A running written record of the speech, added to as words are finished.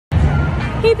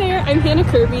Hey there, I'm Hannah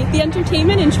Kirby, the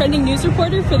entertainment and trending news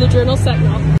reporter for the Journal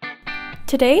Sentinel.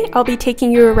 Today, I'll be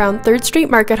taking you around 3rd Street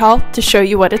Market Hall to show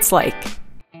you what it's like.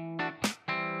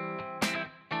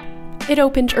 It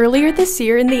opened earlier this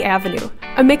year in the Avenue,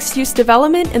 a mixed-use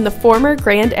development in the former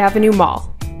Grand Avenue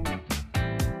Mall.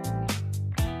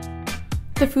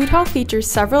 The food hall features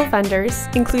several vendors,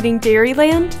 including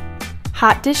Dairyland,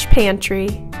 Hot Dish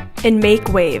Pantry, and Make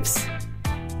Waves.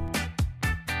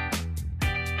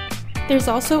 There's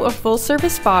also a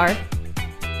full-service bar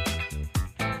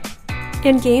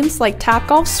and games like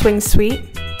Topgolf Swing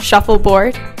Suite,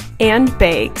 Shuffleboard, and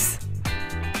Bags.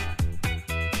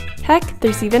 Heck,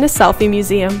 there's even a selfie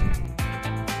museum.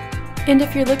 And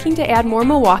if you're looking to add more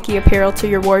Milwaukee apparel to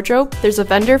your wardrobe, there's a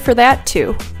vendor for that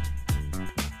too.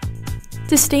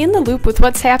 To stay in the loop with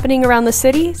what's happening around the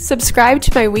city, subscribe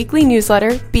to my weekly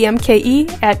newsletter,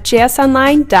 BMKE, at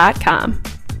jsonline.com.